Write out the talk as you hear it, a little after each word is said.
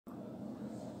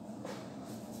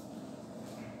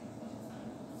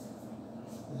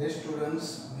Let's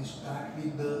students, we start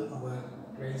with our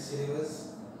 12th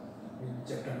syllabus with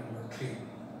chapter number 3.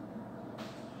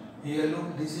 Here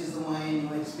look, this is my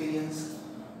new experience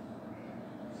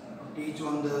to teach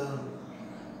on the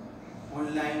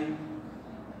online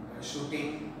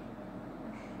shooting,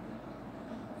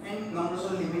 and numbers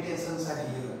of limitations are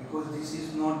here because this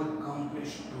is not the complete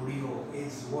studio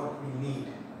is what we need.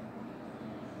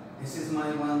 This is my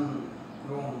one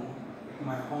room at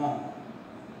my home.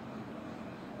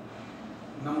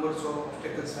 Numbers of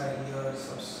obstacles are here,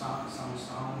 some sounds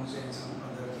and some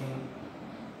other thing,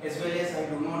 as well as I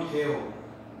do not have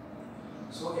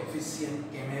so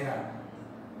efficient camera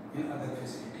and other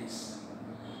facilities.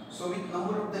 So with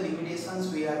number of the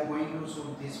limitations we are going to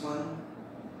shoot this one,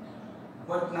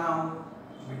 but now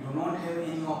we do not have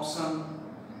any option.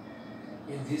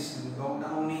 If this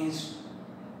lockdown is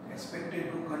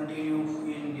expected to continue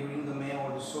during the May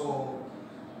also,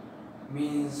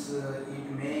 means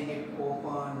it may get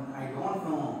open, I don't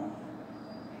know,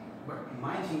 but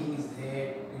my thinking is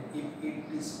that if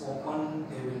it is open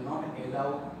they will not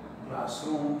allow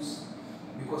classrooms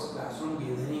because classroom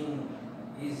gathering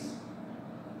is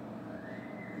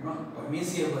not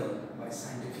permissible by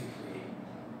scientific way.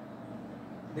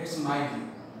 That's my view.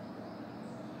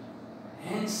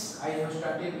 Hence I have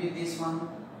started with this one.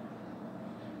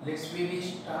 Let's maybe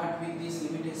start with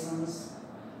these limitations.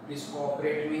 Please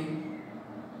cooperate me.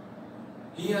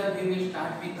 Here we will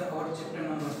start with our chapter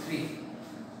number 3.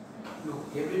 Look,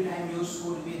 every time you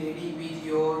should be ready with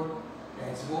your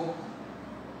textbook,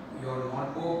 your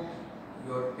notebook,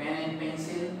 your pen and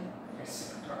pencil,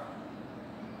 etc.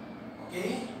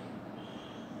 Okay?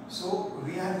 So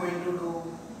we are going to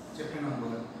do chapter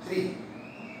number 3,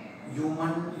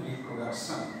 human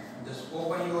reproduction. Just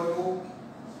open your book,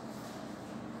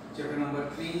 chapter number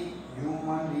 3,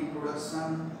 human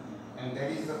reproduction. And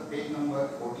that is the page number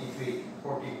 43,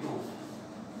 42.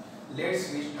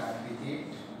 Let's we start with it.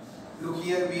 Look,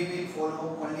 here we will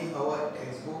follow only our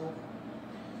textbook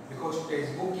because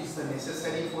textbook is the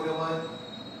necessary for our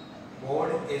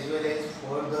board as well as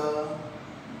for the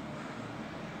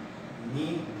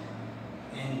NEET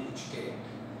and UCAT.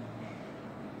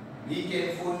 Be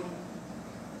careful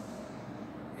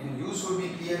and you should be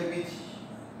clear with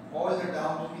all the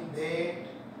doubts with that.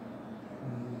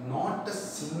 Not a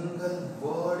single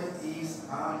word is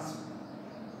asked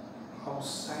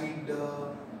outside the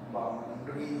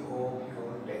boundary of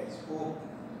your textbook.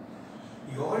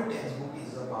 Your textbook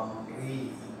is a boundary.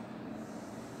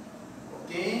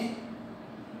 Okay?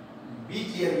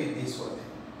 Be clear with this one.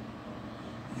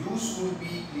 You should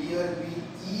be clear with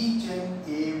each and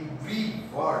every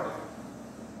word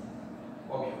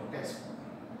of your textbook.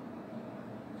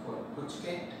 For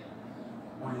UCAT,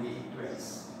 only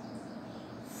 12.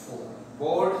 For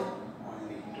board,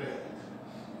 only 12.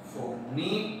 For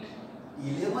NEET,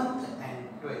 11th and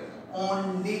 12th,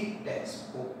 only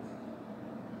textbook.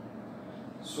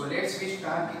 So let's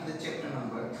start with the chapter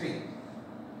number 3,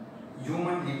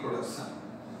 human reproduction.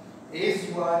 As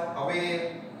you are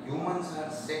aware, humans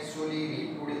are sexually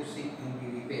reproducing in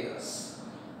vivi pairs.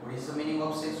 What is the meaning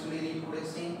of sexually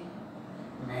reproducing?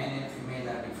 Male and female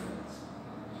are different.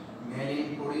 Male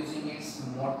is producing its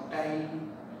motile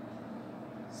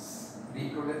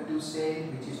reproductive cell,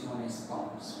 which is known as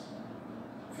sperms.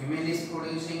 Female is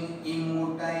producing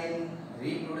immotile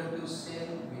reproductive cell,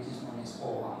 which is known as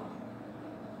ova.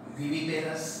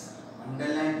 Viviparous,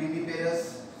 underline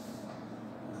viviparous.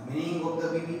 The meaning of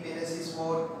the viviparous is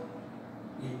what?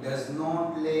 It does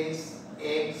not lay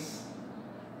eggs,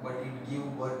 but it gives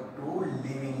birth to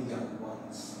living young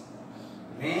ones.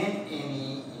 When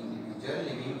any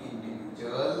living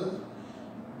individual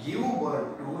give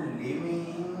birth to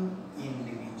living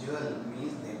individual,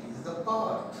 means that is the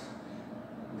birth.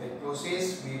 That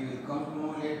process we will come to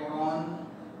know later on.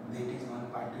 That is one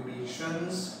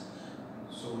parturitions.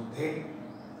 So that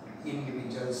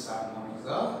individuals are known as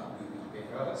the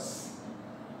viviparous.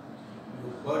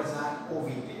 Birds are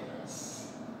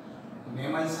oviparous.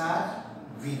 Mammals are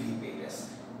viviparous.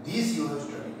 This you have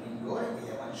studied in your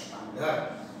 11th standard.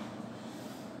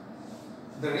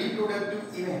 The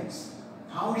reproductive events.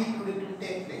 How reproductive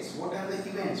take place? What are the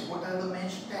events? What are the main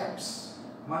steps?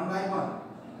 One by one.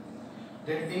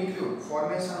 That include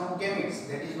formation of gametes,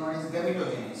 that is known as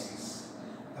gametogenesis.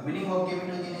 The meaning of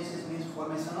gametogenesis means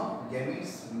formation of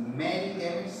gametes, male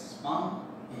gametes, sperm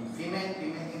in female,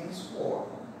 female gametes, ovum.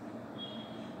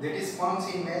 That is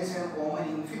sperms in males and ovum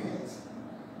in females.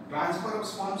 Transfer of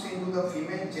sperms into the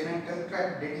female genital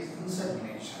tract, that is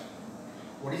insemination.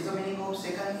 What is the meaning of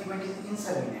second event is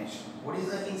insemination? What is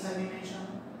the insemination?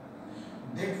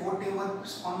 That whatever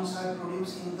sperms are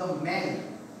produced in the male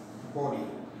body,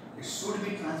 it should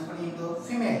be transferred into the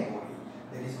female body.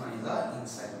 That is one is the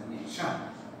insemination.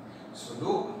 So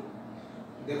look,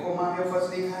 देखो वहाँ पे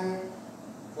first लिखा है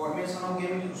formation of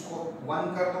gamete, उसको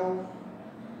 1 कर दो,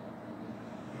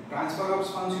 transfer of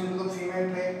sperms into the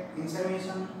female tract,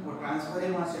 insemination वो transfer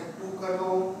है वहाँ से 2 कर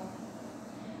दो,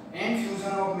 and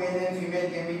fusion of male and female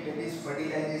gamete that is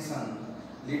fertilisation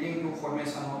leading to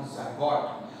formation of zygote.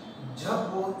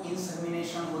 जब वो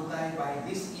इंसेमिनेशन होता है, by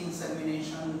this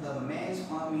insemination the mail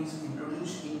sperm is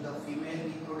introduced in the female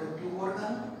reproductive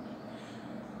organ,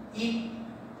 it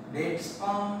that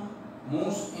sperm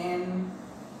moves and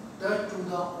touch to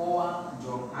the ova,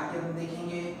 जो आगे हम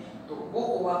देखेंगे तो वो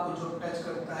ओवा को जो टच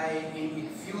करता है and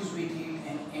it fuse with it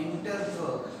and enter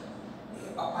the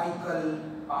apical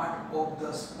part of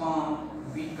the sperm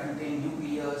which contain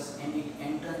nucleus and it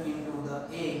enter into the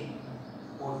egg,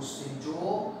 और उससे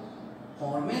जो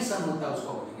फॉर्मेशन होता है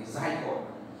उसको बोलेंगे ज़ाइगोट।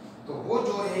 तो वो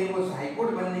जो है वो ज़ाइगोट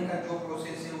बनने का जो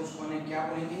प्रोसेस है उसको ने क्या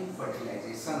बोलेंगे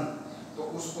फर्टिलाइजेशन। तो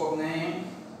उसको अपने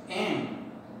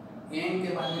एन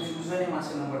के बाद में फ्यूजन है वहां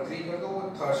से नंबर 3 कर दो, वो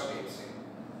थर्ड स्टेप से।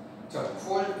 चलो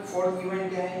फोर्थ इवेंट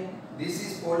क्या है, this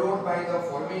is followed by the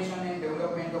formation and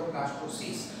development of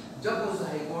blastocyst. जब वो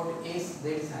ज़ाइगोट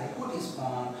इज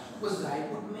फॉर्म, उस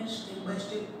ज़ाइगोट में स्टेप बाय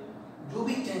स्टेप जो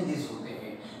भी चेंजेस होते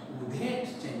हैं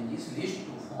that changes lead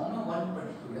to form one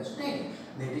particular state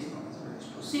that is known as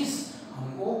blastocyst.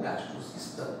 हमको blastocyst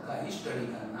तक का ही स्टडी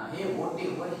करना है,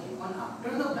 whatever happen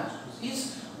after the blastocyst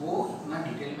वो इतना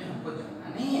डिटेल में हमको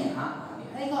जानना नहीं है। हाँ आगे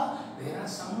आएगा, there are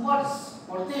some words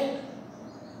for that,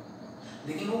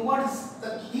 लेकिन वो वर्ड्स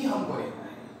तक ही हमको रहना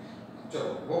है। चलो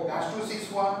वो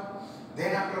ब्लास्टोसिस हुआ,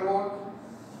 then after what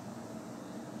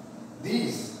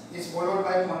this is followed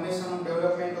by formation of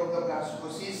development of the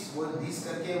blastocyst, वो दिस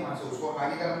करके वहां से उसको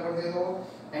आगे का नंबर दे दो,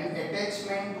 and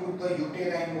attachment to the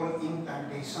uterine wall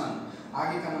implantation,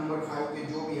 आगे का नंबर 5 पे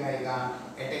जो भी आएगा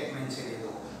अटैचमेंट से दे दो।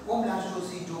 वो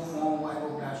ब्लास्टोसिस जो फॉर्म हुआ है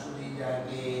वो ब्लास्टोसिस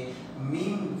जाके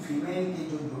मीन फीमेल के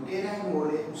जो यूटेराइन वॉल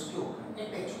है उसके ऊपर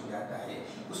अटैच हो जाता है,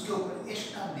 उसके ऊपर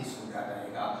एस्टैब्लिश हो जाता है,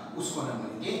 उसको नाम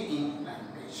बोलेंगे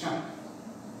implantation.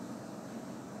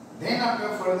 Then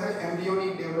after further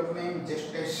embryonic development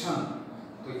gestation,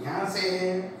 तो यहाँ से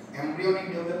एम्ब्रियोनिक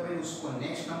डेवलपमेंट उसको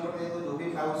नेक्स्ट नंबर दे दो, जो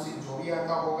भी जो भी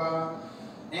आता होगा,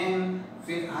 एंड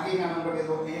फिर आगे का नंबर दे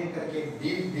दो एंड करके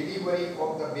delivery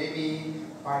of the baby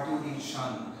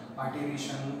parturition,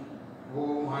 parturition वो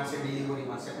वहाँ से डिलीवरी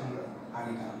वहाँ से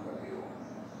आगे का नंबर दे दो।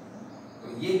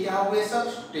 तो ये क्या हुए सब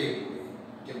स्टेप हुए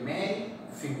कि मेल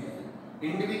फीमेल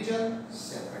इंडिविजुअल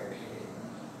सेपरेट है,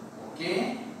 ओके।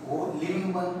 वो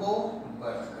लिविंग वन को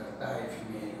बर्थ करता है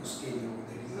फीमेल, उसके लिए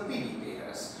that is the baby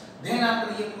pairs. Then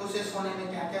after ये प्रोसेस होने में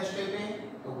क्या क्या स्टेप है,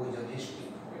 तो वो जब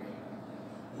स्टेप हुए।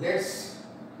 Let's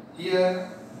hear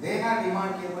there are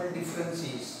remarkable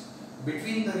differences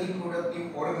between the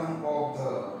reproductive organ of the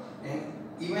and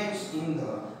events in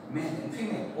the male and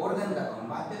female organ का हम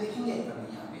बाद में देखेंगे, अभी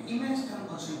यहाँ पे events पे हम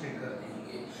concentrate करते हैं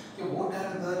कि what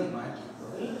are the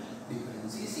remarkable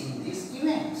differences in these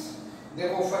events।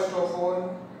 देखो first of all,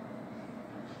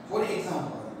 for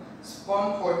example,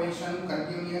 sperm formation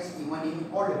continuous even in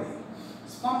old men।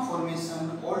 sperm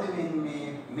formation old men में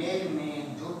male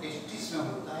में जो testis में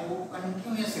होता है वो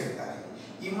continuous रहता है,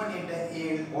 even at the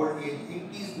old age,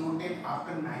 it is noted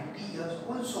after 90 years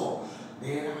also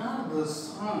there are the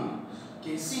some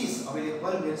cases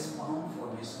available where sperm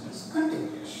formation is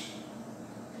continuous।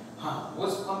 हाँ वो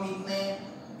sperm इतने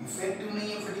effective नहीं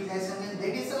है fertilization में,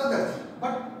 that is another thing,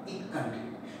 but it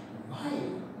continues। Why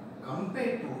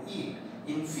compared to it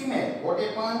in female what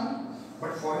happen,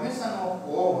 but formation of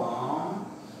ovum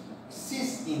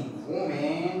cease in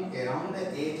women around the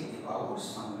age about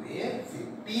somewhere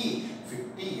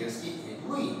 50 years की as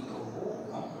हुई तो वो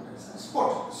production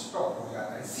stop हो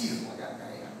जाता है, seize हो जाता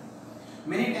है।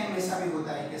 मेनी टाइम ऐसा भी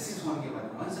होता है कि सीज होने के बाद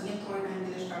वंस अगेन थोड़े टाइम के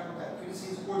लिए स्टार्ट होता है, फिर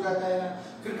सीज हो जाता है,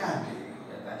 फिर कहाँ डिलीवरी हो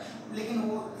जाता है, लेकिन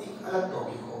वो एक अलग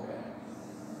टॉपिक हो गया।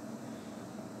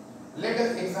 Let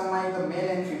us examine the male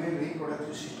and female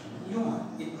reproductive system human.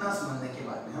 इतना समझने के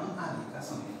बाद में हम आगे का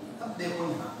समझेंगे। अब देखो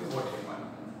यहाँ पे what happen,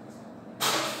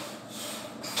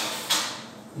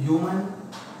 human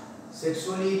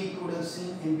sexually reproduction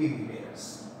and baby pairs।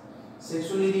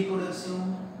 Sexually reproduction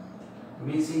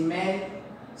means in male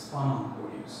sperm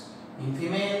produce, in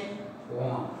female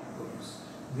ovum produce।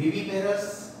 baby pairs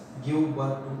give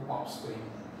birth to offspring।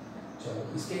 चलो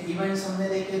इसके इवेंट्स हमने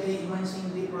देखे थे, events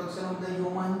in reproduction of the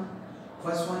human.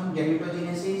 First one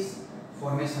gametogenesis,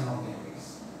 formation of gametes.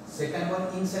 Second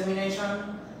one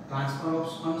insemination, transfer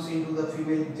of sperms into the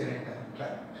female genital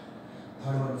tract.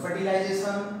 Third one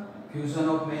fertilisation, fusion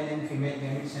of male and female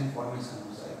gametes and formation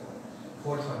of zygote।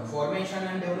 Fourth one, formation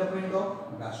and development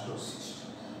of blastocyst.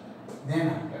 Then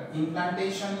after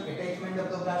implantation, attachment of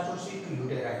the blastocyst to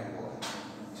uterine wall.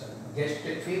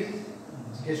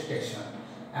 Gestation,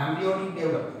 embryonic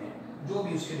development, जो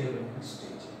भी उसके development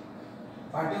stage है.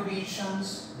 Parturitions,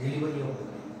 delivery of the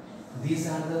baby. These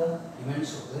are the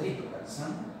events of the reproduction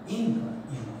in the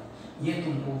human. ये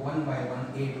तुमको 1 by 1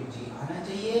 A to G आना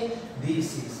चाहिए. This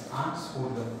is asked for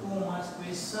the 2 marks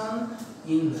question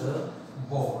in the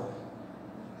board.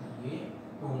 ये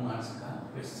 2 marks का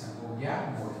question हो गया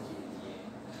board के लिए.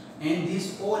 And these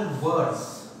all words,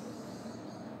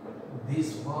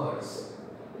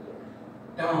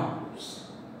 terms,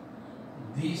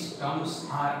 these terms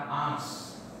are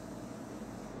asked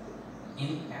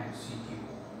in MCQ.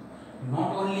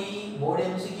 Not only board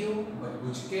MCQ, but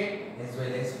GUJCAT as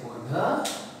well as for the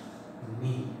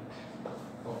NEET.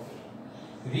 Okay.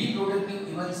 Reproductive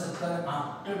events occur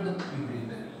after the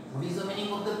puberty. What is the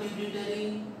meaning of the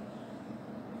puberty?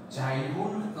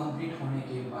 Childhood complete होने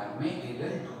के बाद में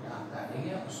adult आता है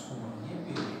या उसको बोलते हैं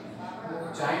puberty.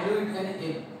 Childhood यानी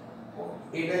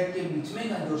adult के बीच में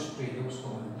का जो स्टेज है उसको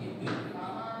बोलते हैं puberty.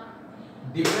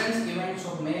 Different events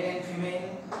of male and female.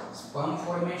 Sperm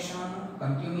formation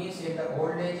continues at the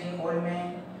old age in old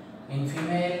man. In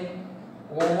female,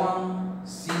 ovum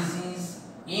ceases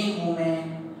in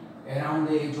women around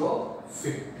the age of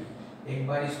 50. एक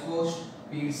बार इसको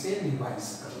स्पीड से रिवाइज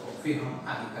कर लो, फिर हम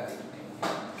आगे करेंगे.